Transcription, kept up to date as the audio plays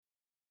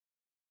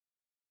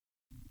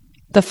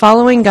The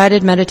following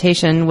guided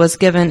meditation was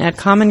given at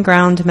Common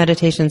Ground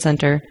Meditation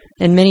Center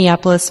in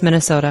Minneapolis,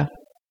 Minnesota.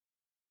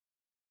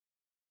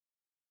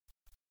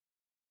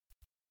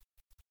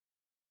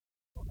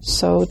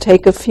 So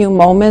take a few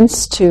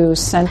moments to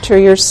center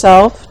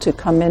yourself, to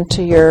come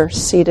into your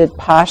seated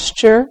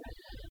posture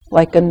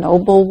like a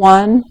noble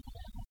one,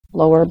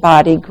 lower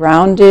body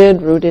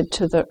grounded, rooted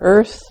to the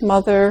earth,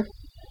 Mother,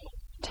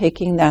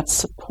 taking that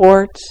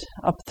support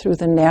up through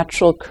the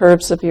natural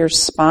curves of your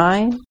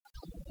spine,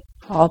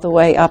 all the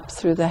way up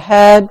through the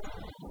head,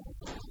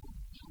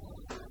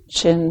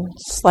 chin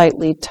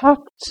slightly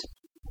tucked,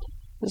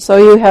 as though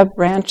you have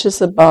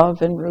branches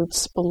above and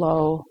roots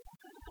below.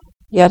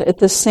 Yet at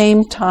the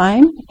same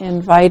time,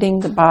 inviting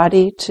the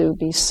body to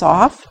be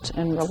soft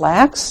and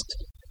relaxed.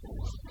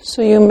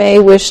 So you may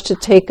wish to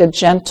take a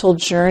gentle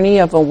journey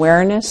of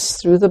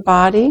awareness through the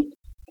body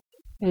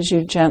as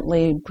you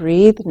gently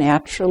breathe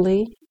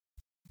naturally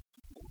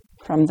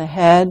from the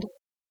head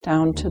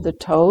down to the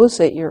toes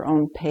at your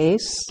own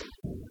pace.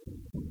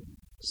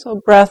 So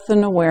breath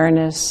and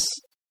awareness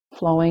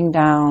flowing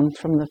down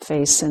from the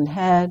face and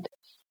head,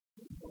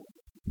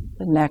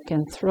 the neck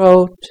and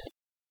throat,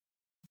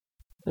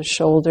 the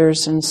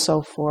shoulders and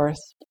so forth.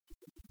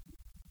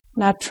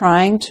 Not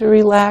trying to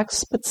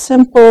relax, but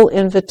simple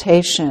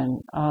invitation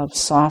of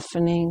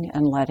softening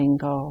and letting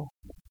go.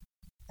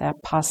 That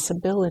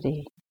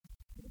possibility.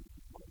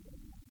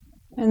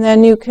 And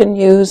then you can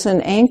use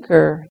an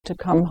anchor to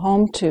come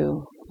home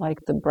to, like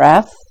the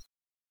breath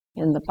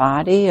in the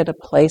body at a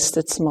place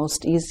that's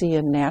most easy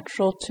and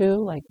natural to,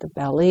 like the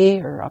belly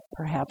or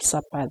perhaps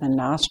up by the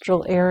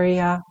nostril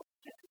area.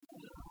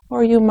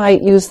 Or you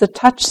might use the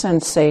touch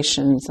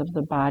sensations of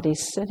the body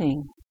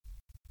sitting.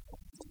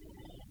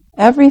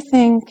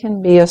 Everything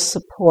can be a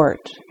support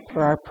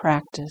for our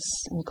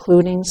practice,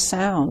 including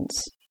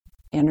sounds,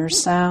 inner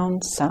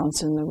sounds,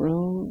 sounds in the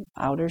room,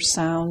 outer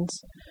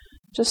sounds,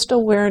 just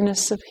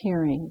awareness of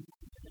hearing.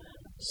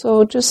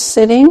 So just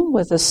sitting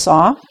with a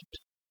soft,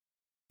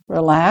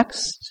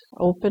 relaxed,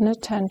 open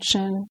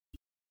attention,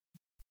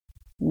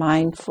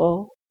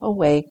 mindful,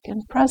 awake,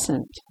 and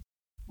present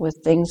with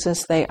things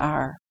as they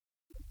are.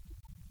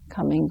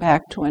 Coming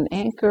back to an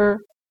anchor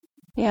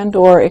and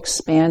or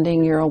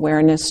expanding your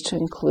awareness to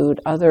include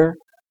other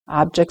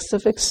objects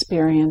of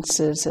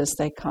experiences as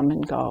they come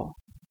and go.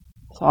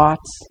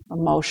 Thoughts,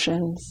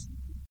 emotions,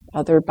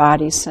 other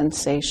body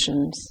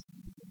sensations,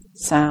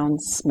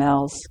 sounds,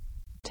 smells,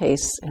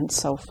 tastes, and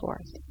so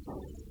forth.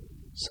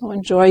 So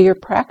enjoy your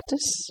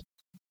practice,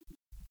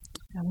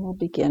 and we'll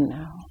begin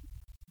now.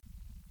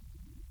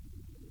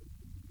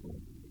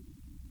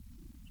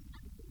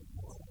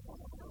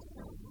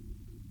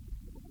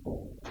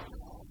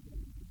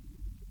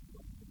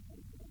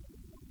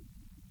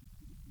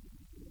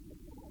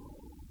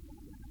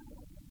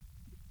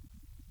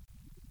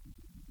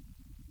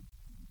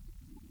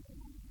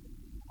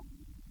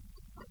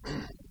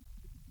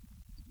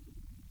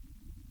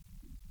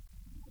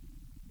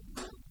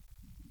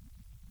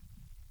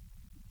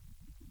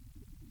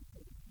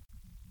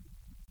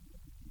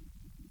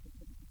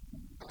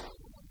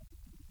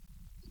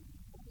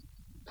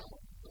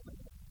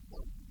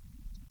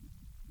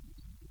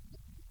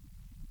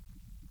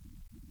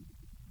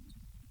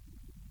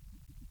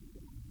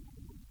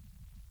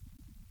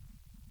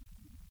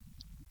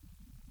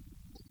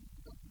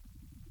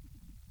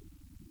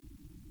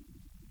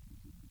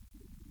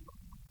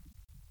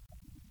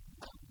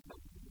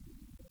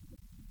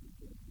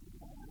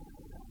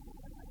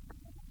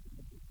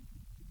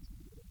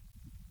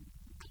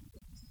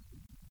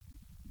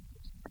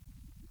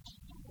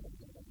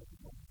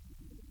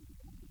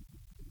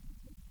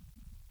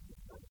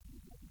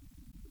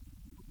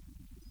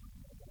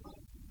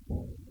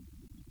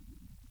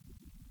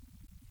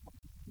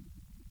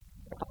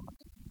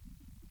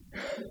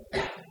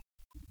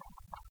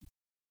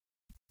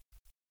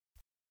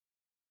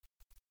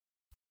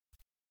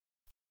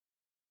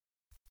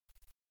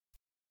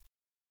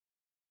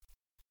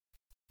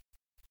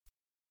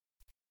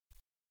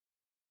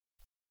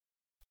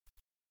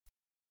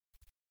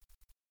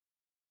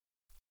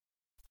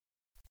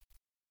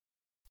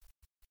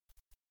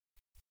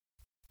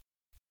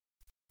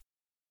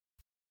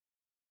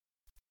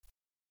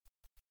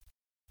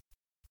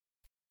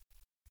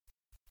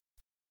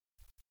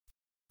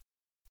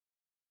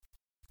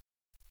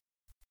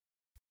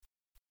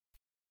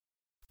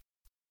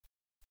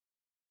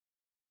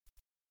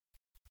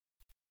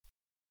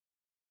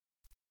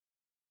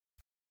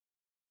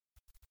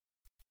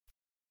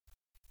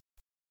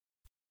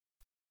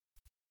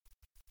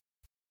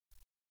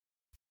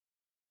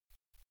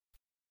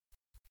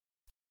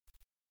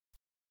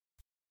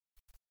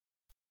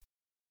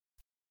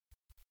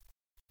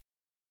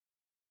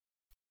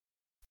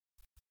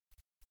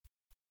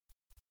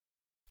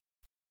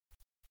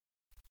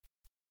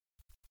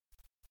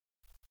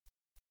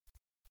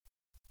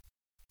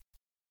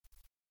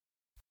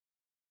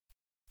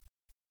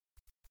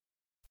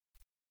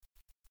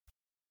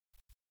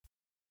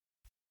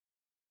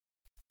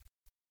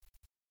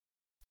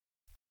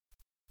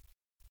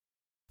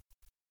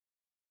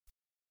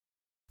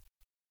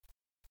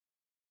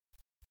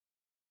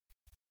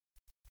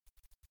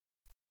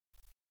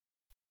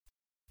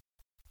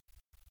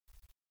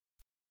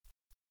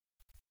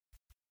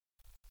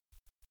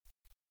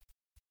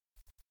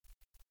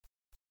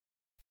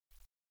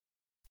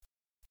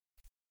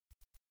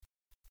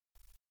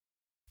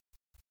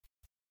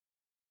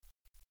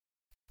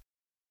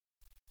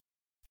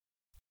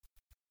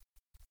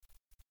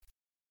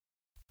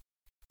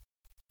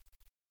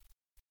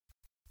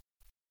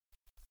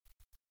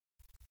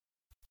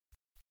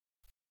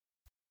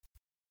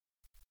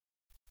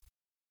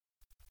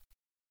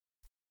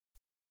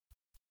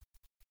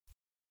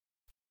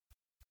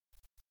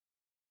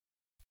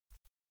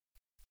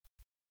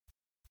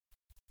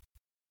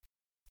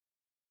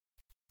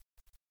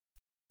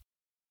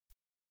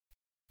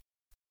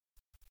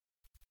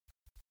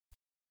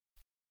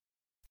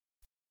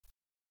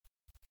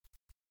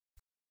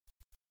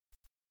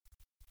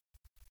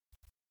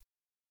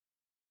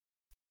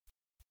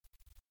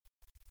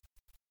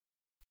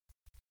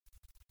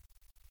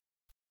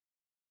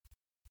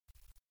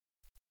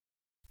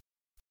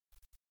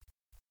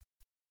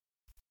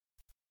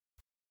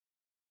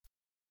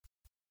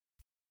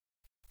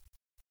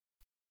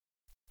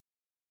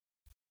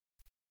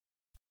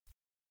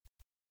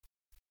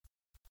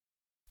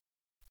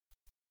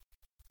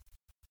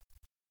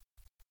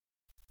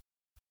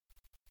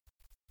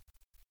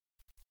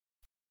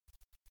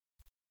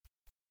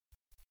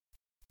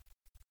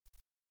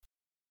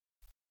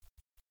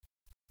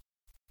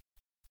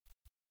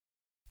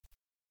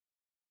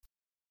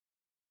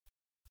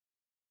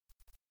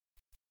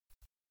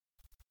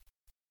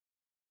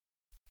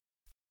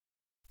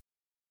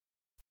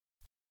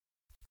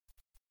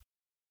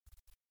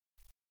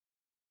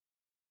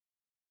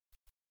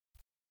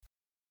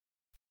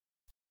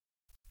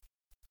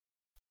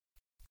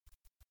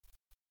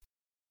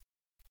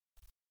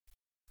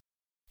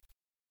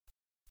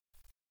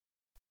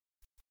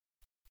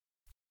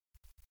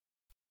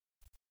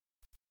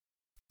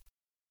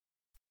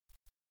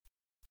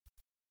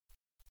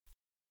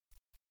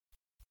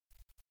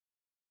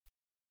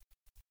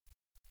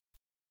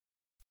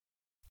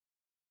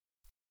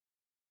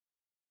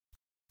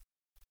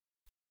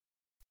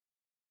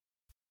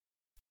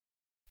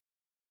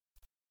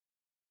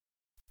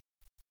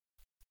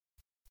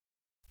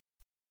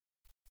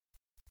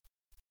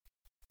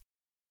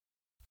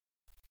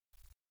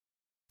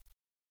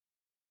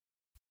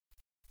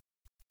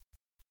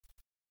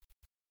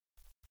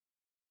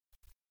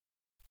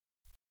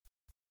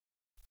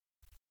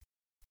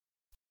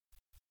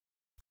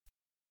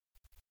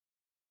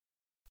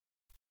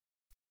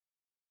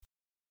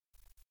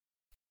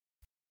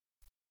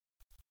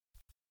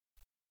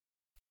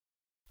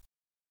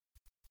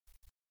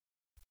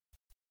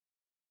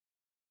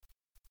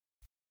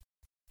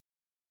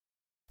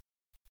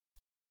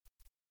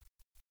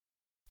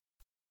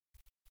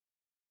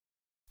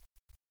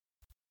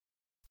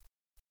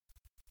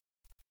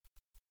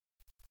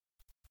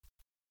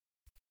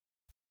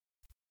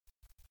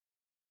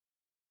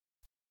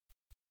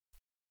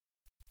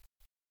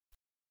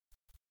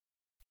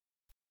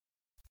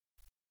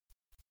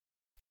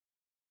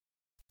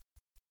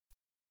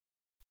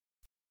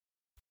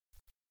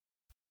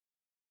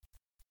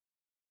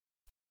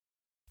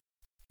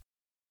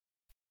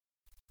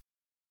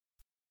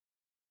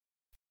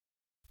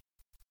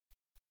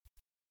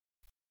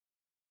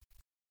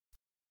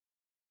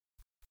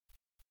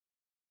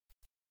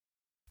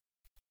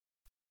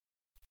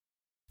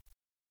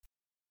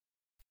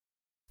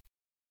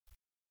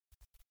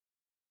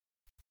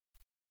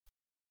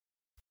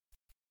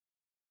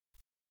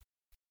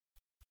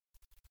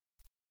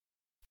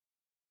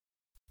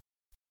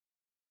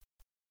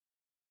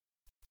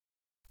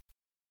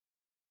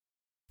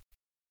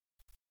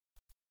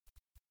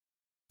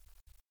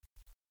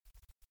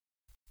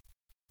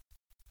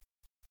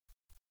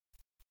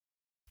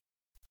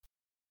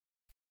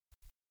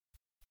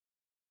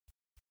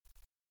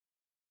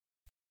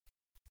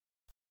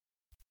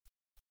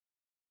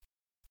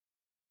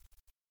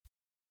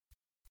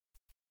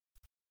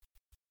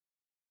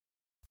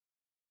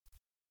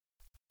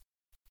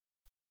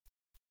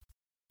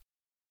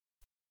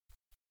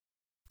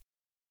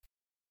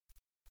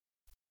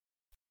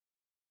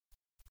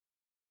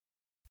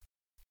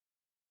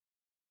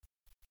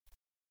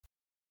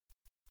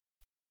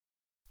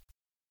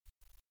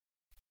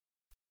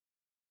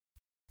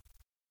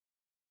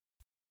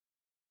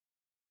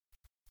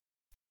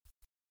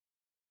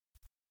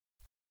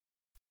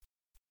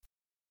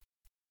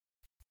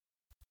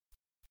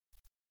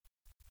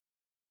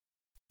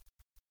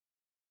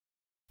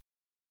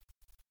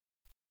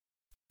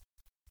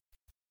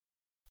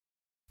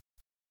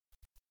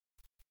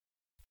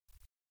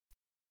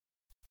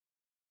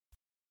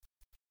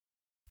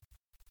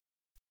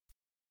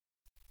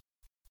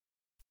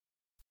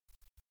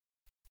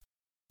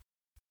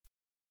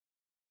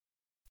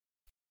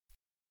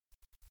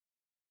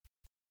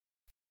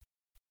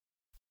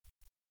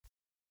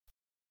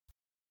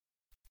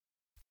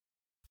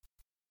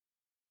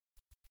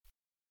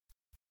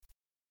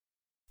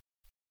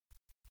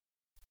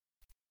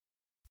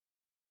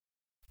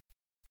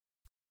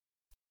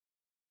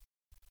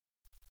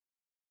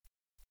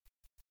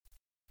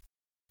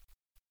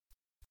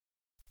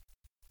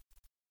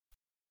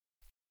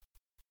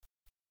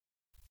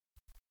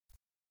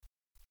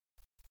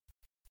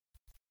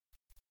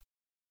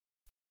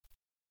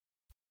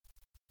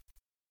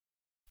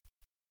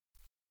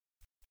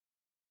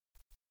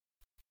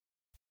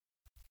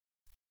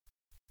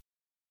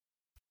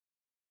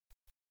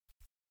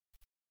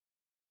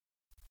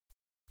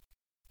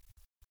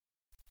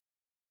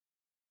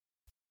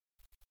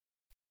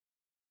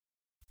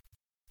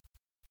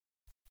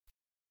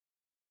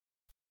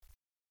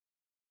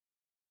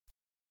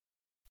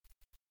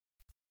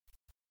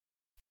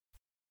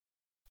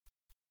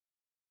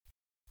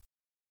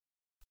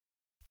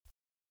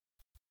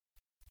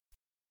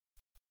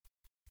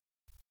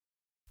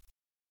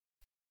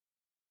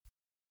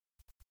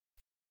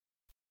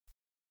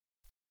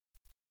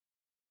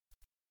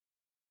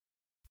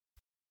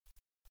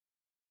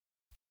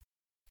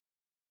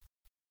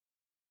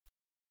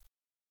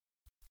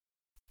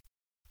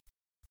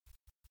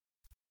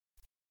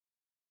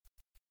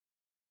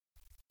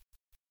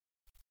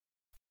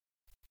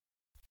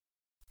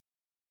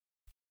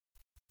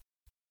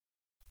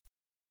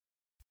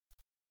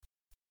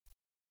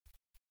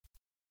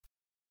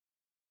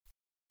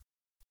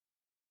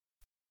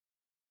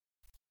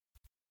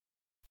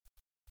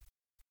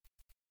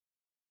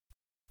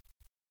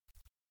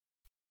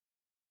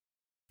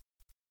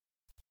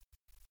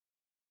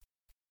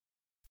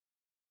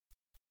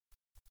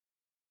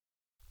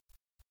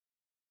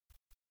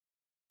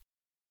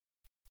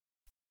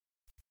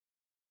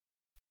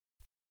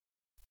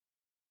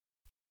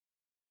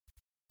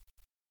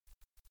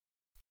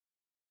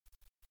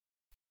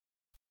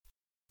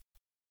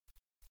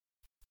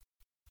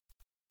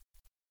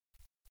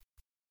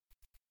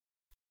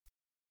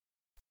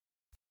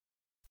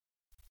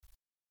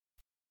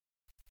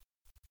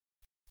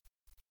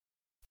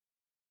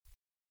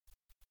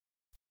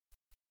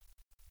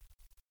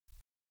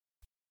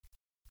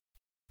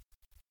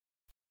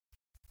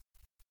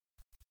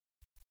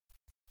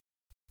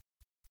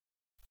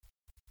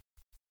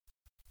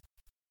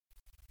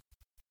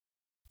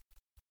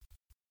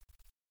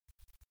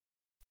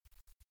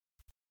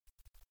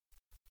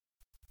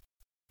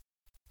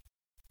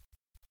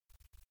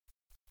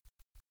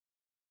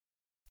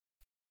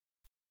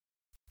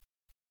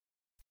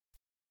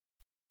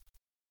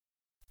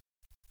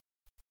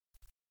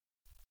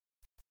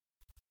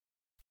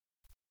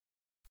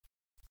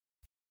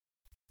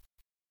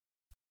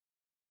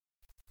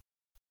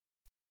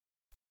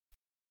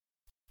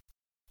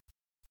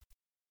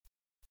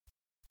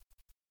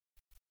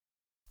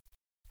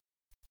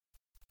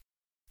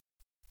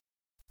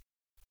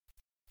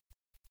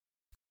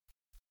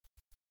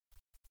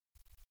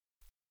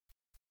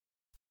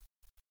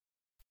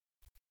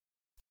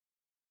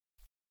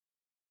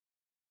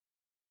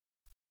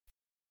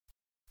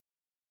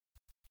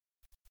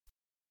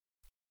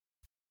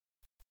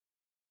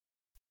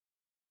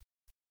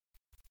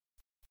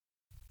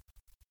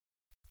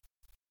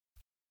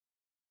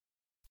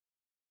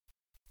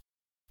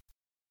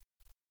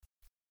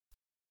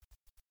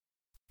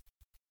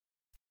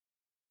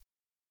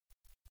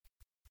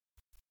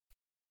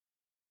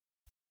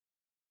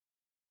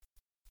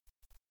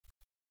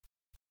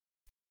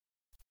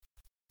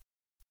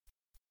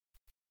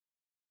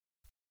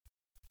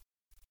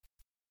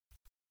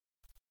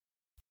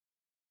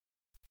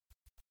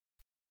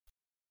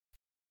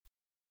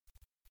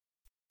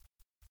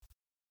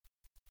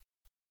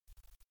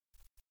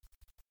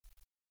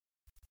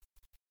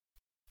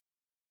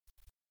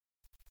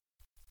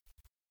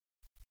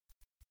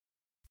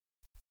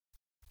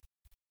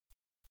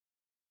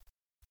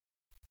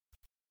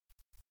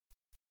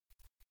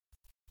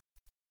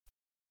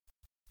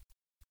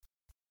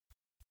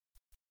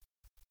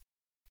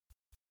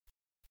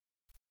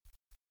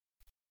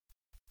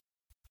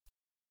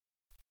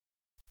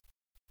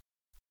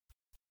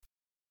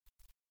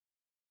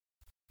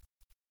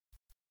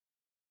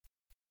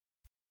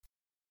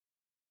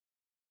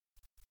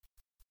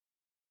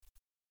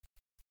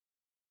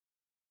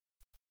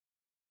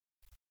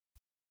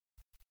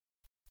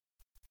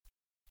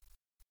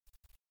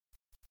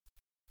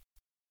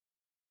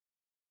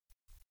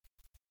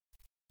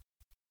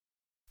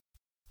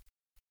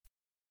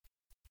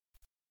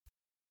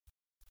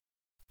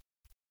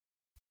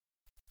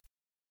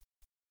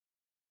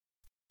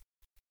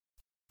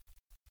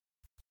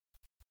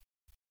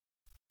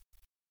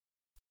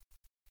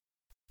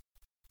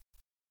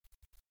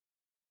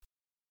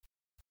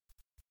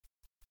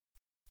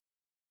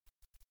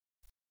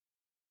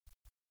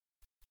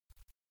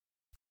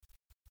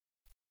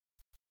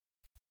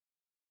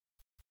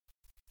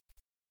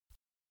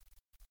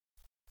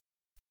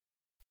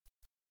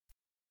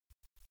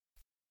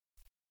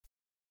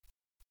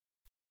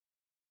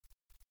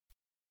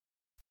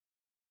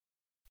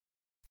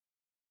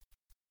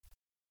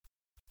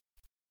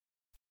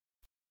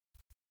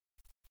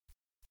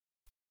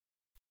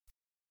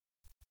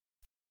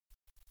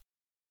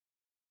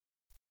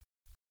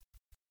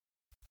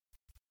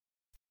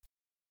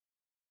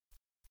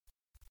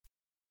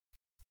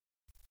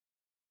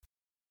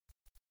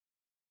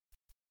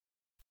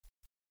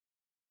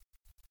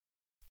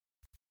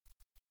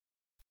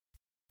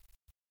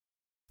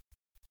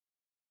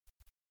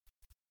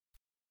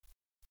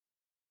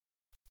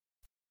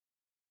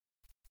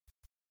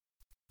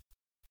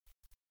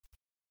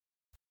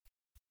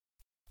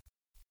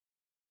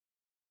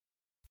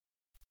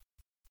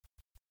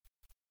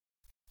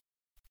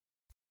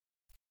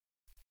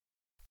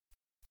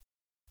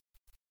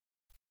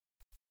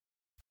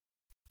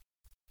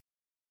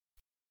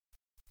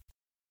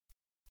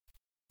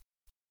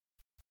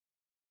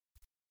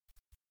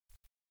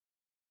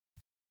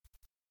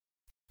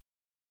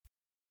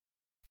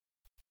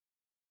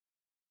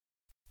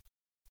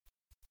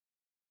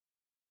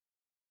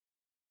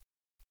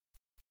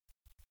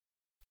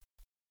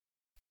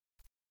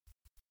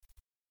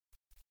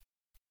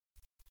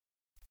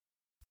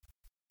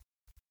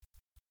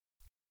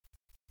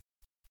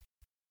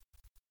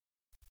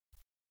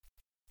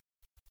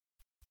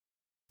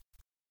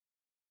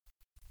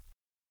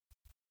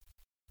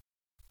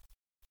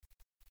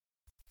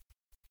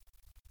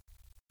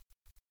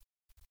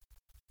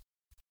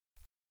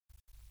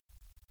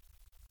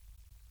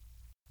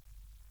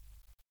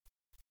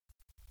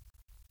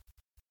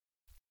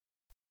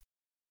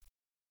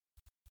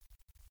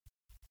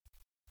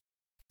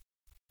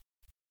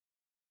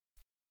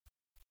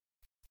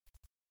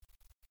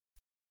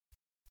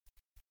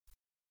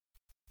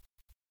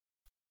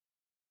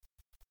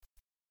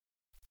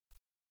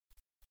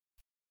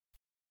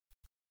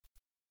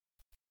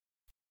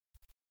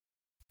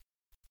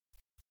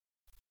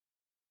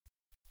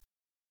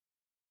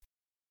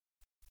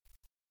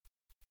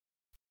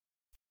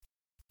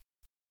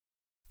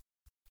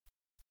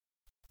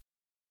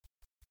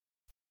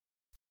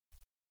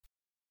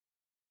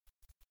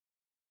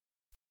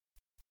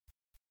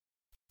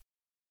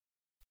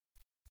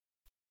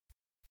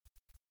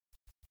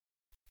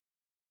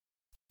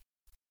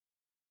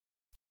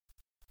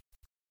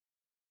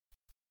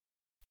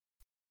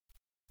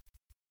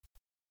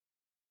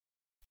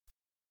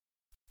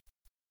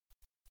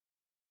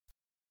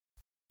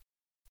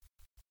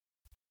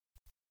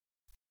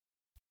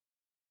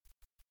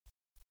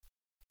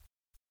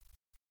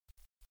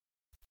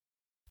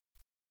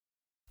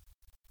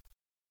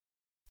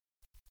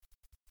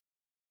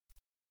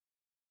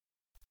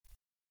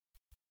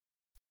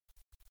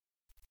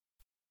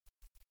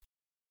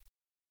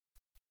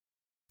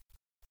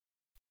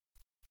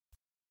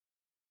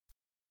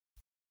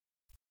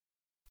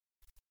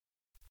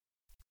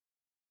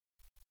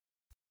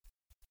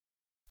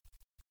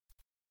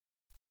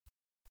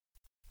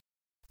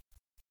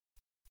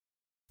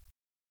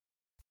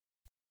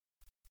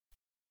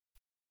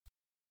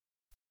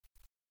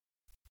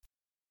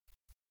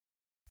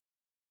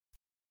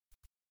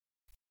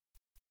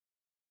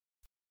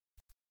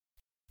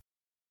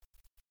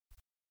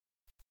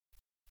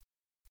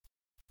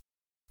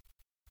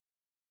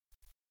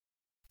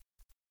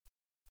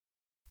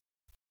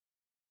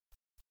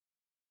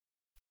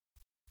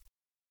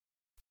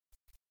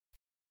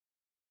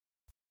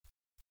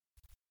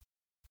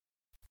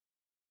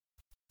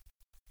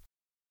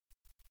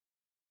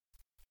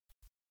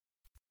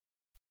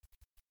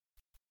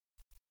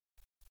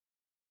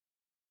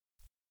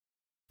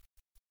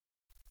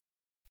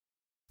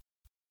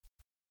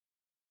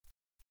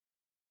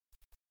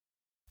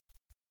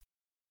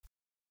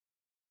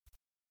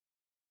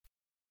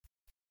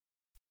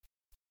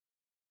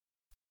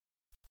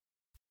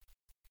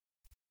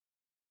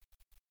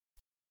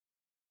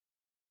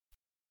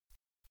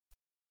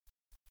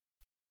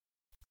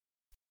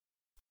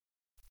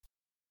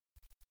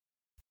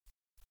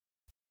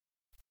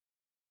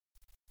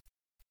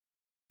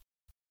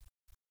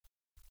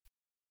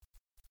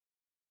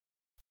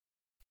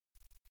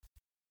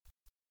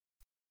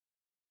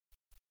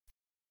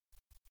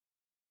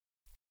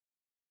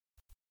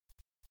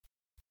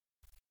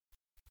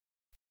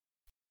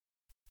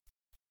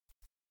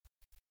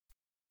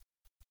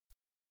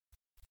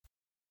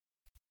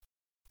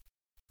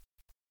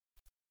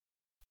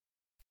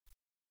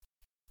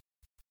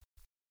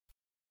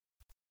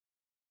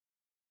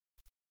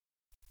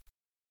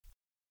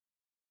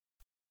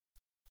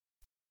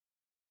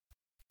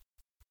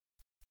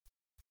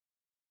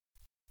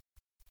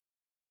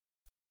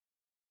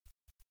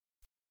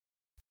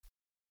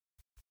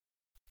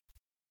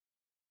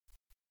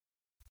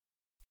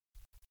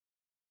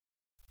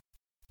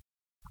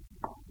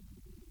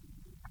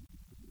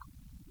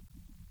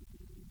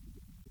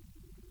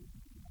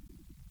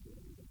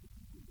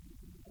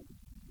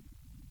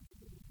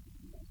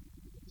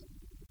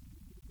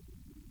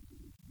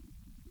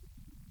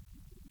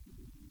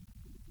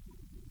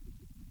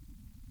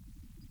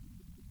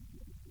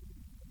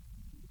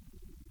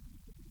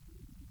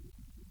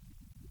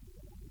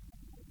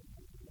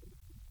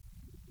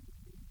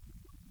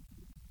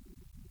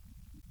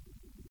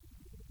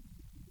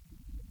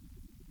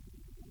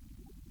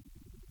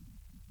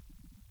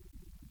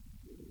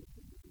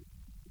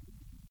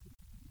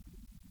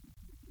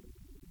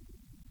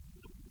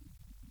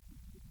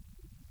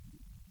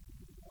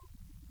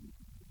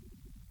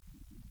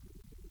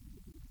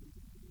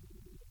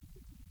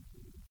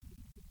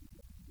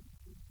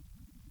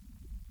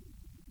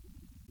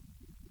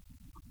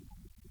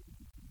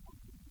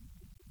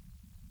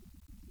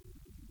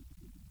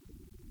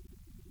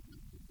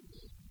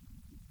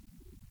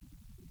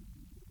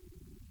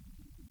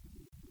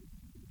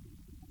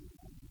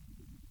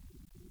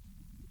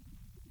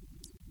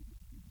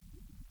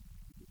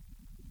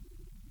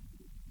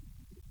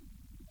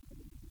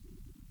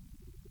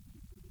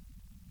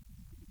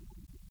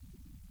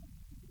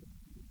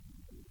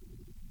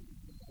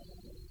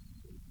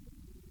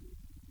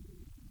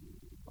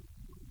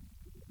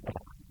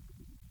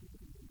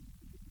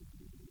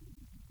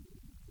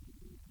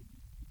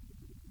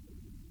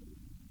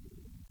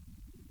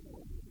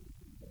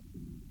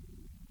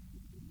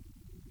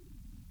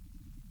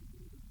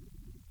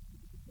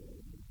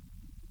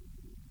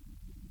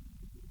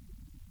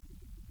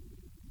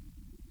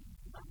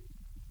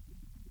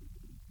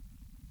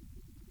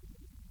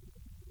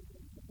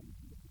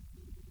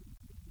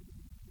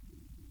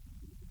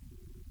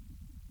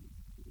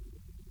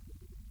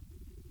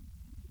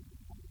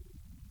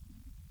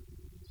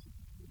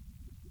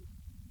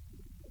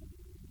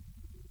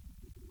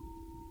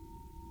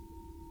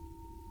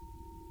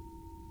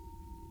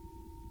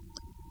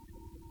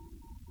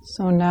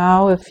 So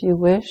now, if you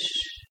wish,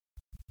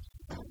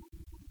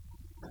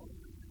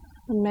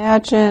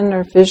 imagine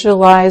or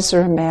visualize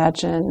or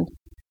imagine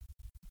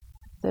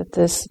that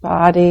this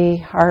body,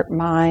 heart,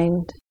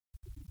 mind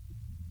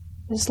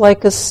is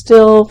like a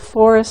still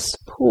forest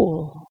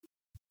pool.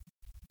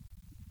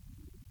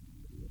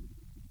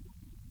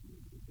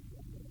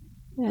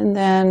 And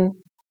then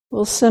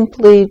we'll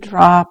simply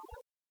drop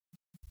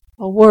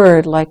a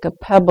word like a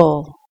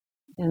pebble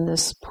in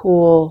this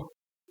pool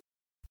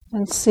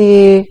and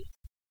see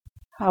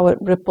how it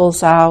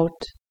ripples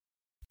out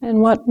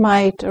and what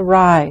might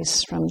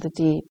arise from the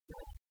deep.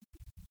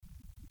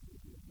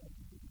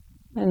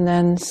 And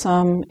then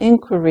some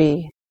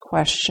inquiry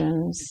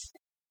questions,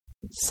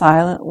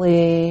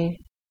 silently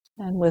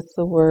and with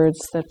the words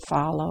that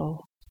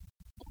follow.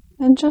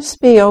 And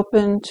just be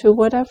open to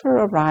whatever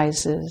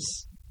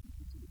arises,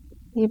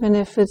 even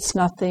if it's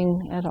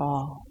nothing at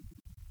all,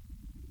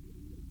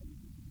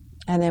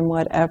 and in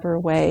whatever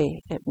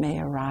way it may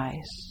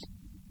arise.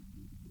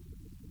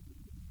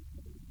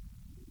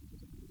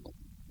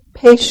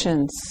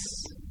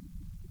 Patience.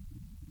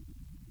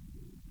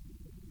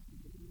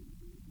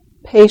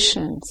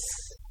 Patience.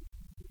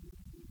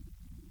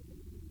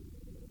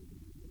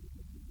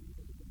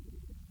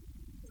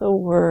 The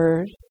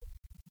word,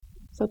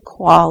 the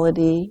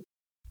quality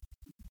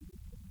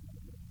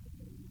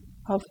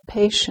of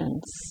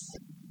patience.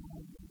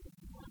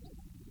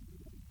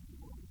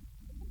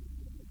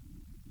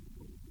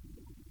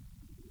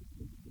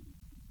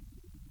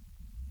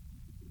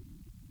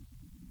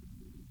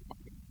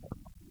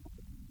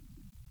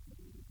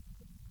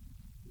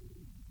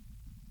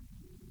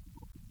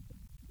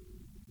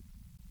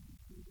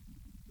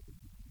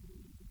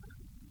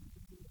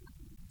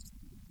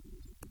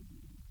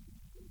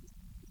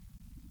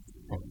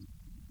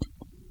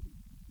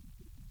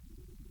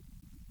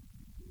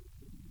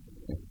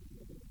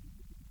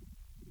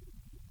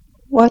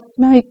 What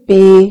might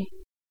be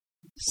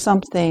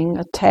something,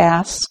 a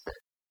task,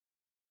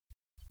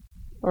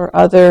 or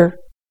other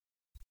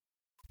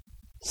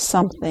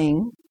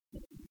something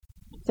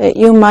that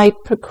you might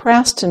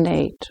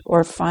procrastinate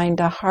or find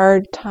a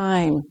hard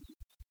time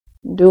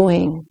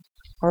doing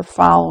or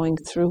following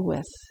through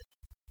with?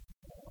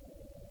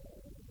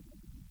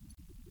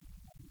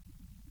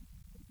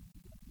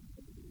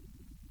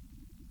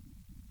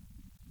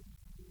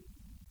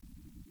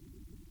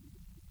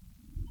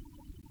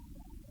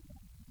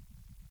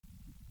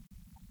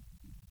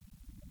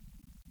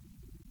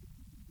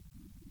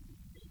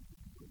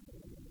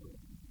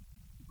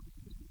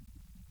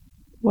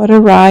 What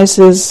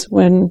arises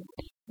when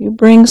you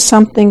bring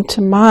something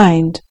to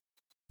mind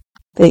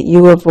that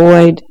you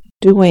avoid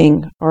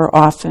doing or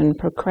often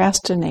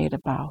procrastinate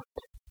about?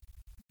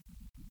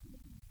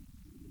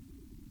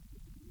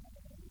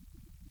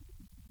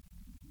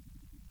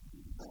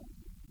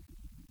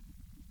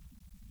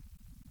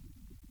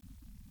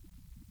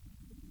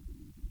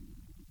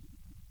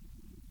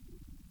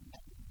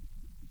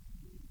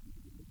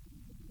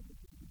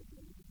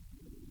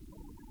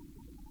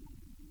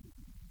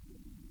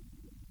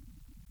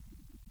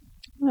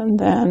 And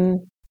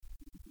then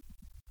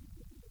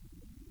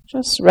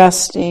just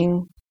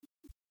resting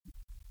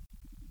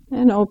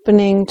and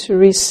opening to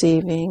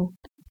receiving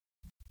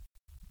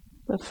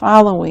the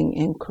following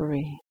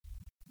inquiry.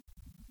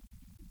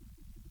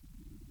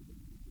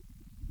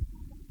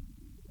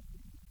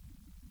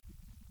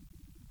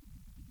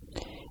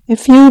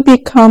 If you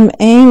become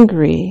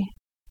angry,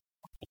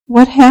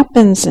 what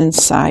happens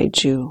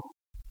inside you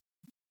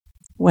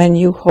when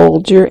you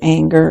hold your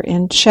anger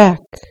in check?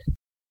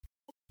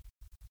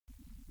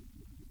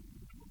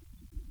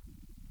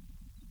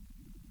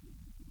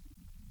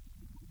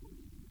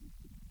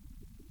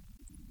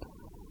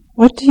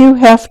 What do you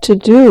have to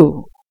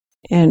do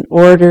in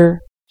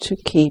order to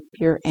keep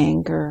your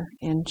anger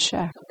in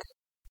check?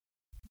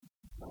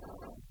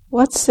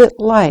 What's it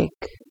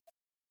like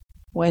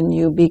when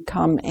you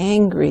become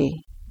angry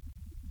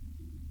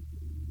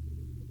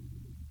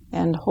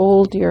and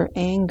hold your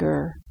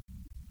anger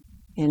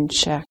in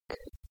check?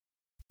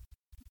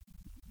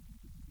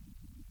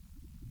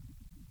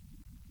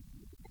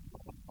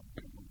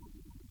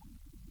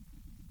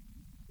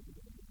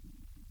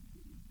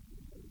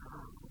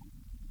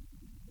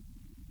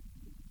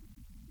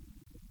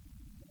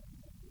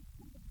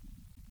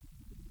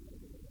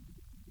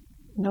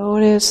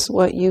 Notice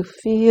what you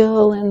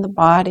feel in the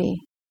body,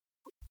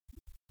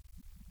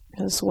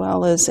 as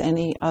well as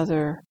any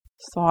other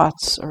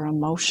thoughts or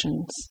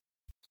emotions,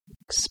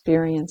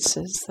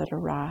 experiences that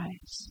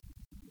arise.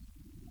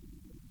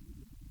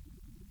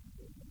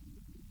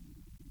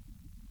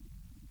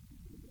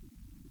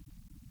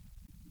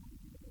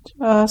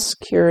 Just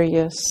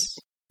curious,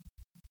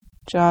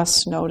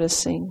 just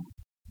noticing,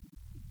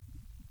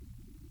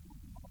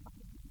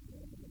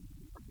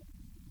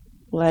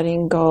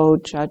 letting go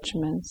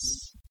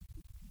judgments.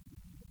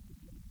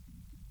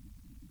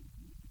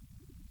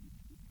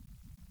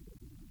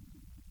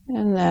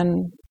 And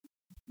then,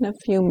 in a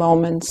few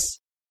moments,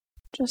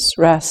 just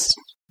rest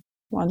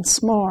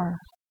once more.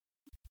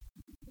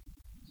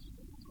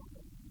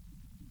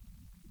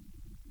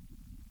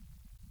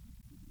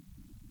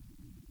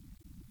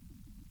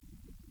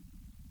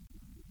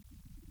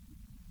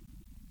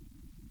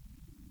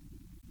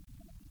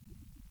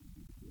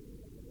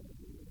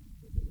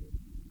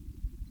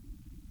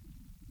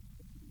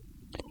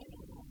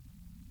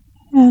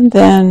 And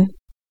then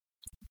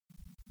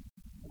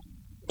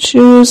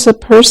choose a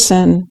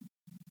person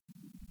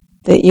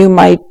that you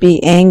might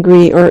be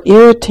angry or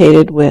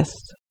irritated with,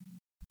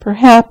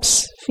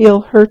 perhaps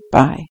feel hurt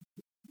by.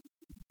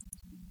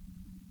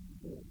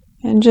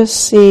 And just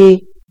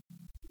see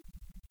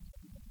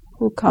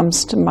who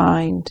comes to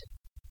mind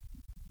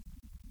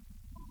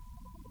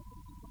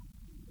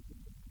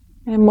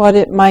and what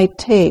it might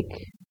take,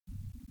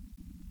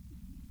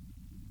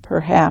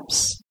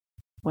 perhaps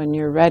when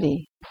you're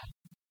ready,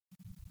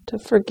 to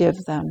forgive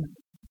them.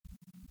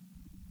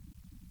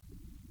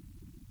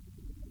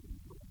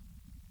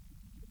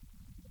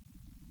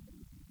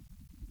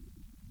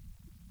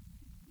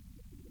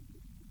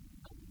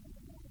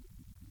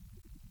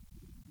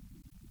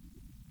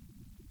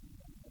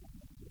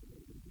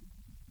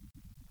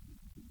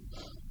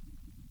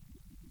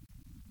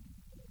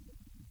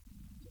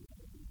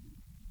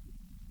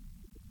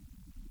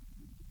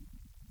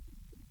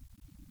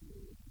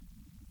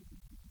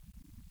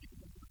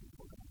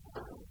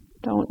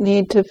 Don't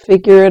need to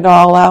figure it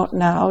all out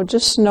now.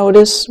 Just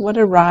notice what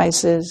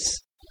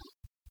arises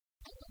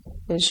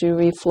as you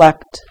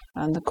reflect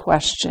on the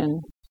question.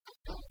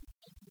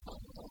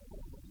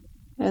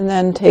 And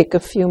then take a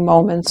few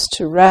moments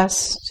to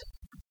rest.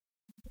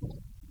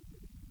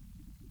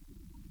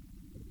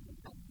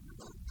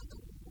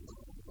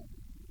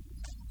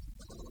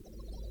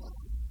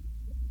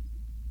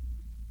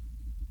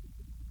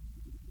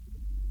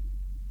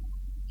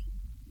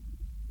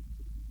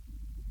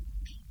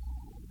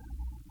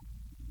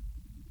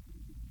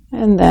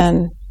 And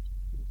then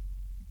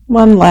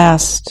one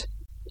last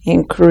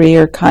inquiry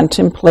or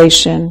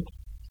contemplation.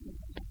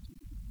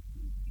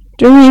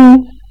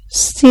 During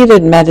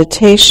seated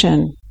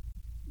meditation,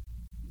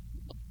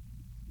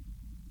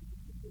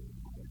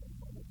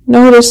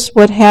 notice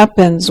what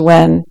happens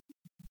when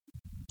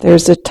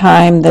there's a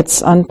time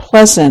that's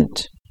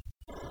unpleasant,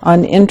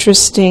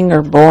 uninteresting,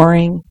 or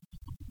boring.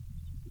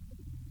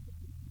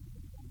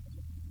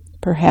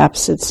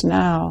 Perhaps it's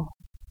now.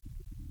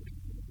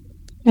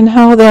 And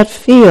how that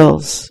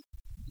feels.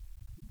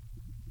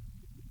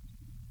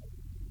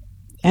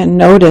 And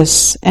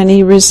notice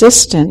any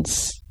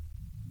resistance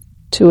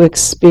to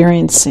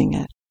experiencing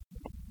it.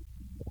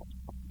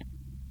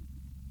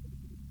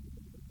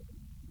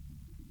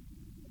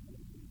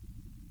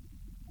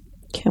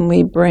 Can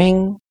we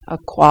bring a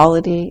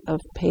quality of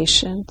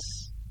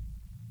patience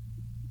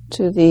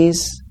to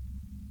these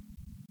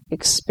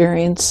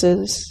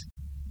experiences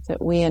that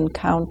we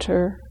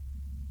encounter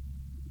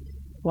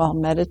while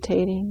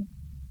meditating?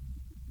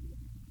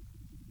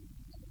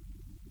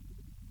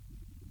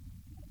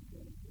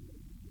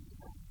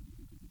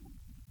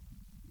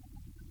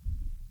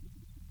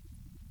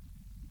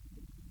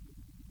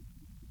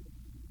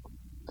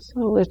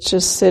 So let's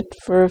just sit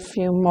for a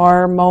few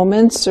more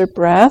moments or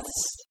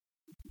breaths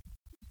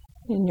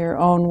in your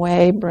own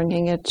way,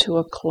 bringing it to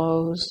a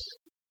close.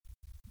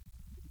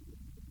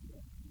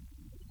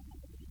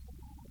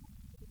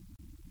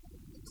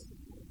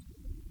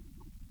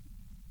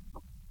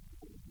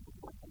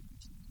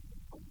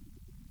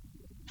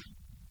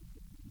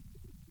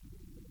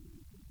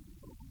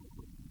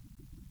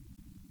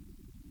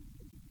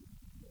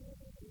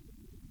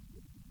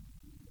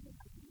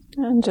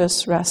 And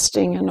just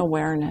resting in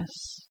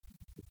awareness.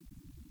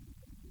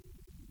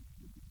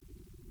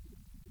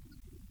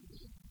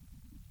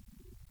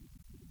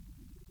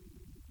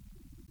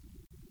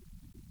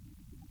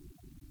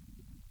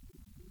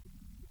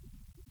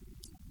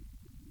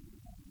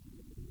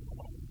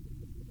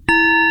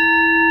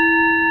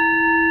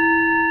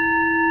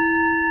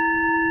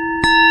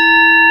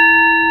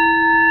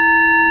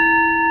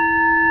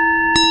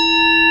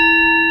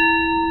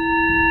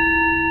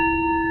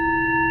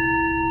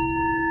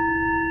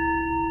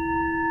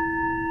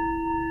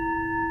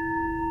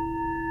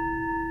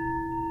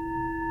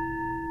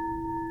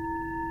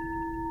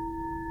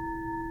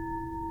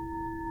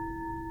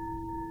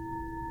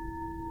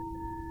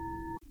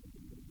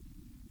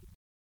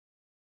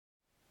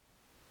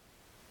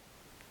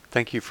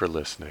 Thank you for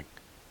listening.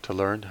 To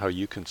learn how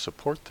you can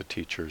support the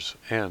teachers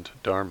and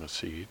Dharma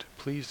Seed,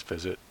 please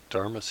visit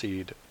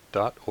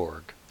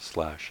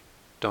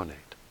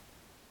dharmaseed.org/donate.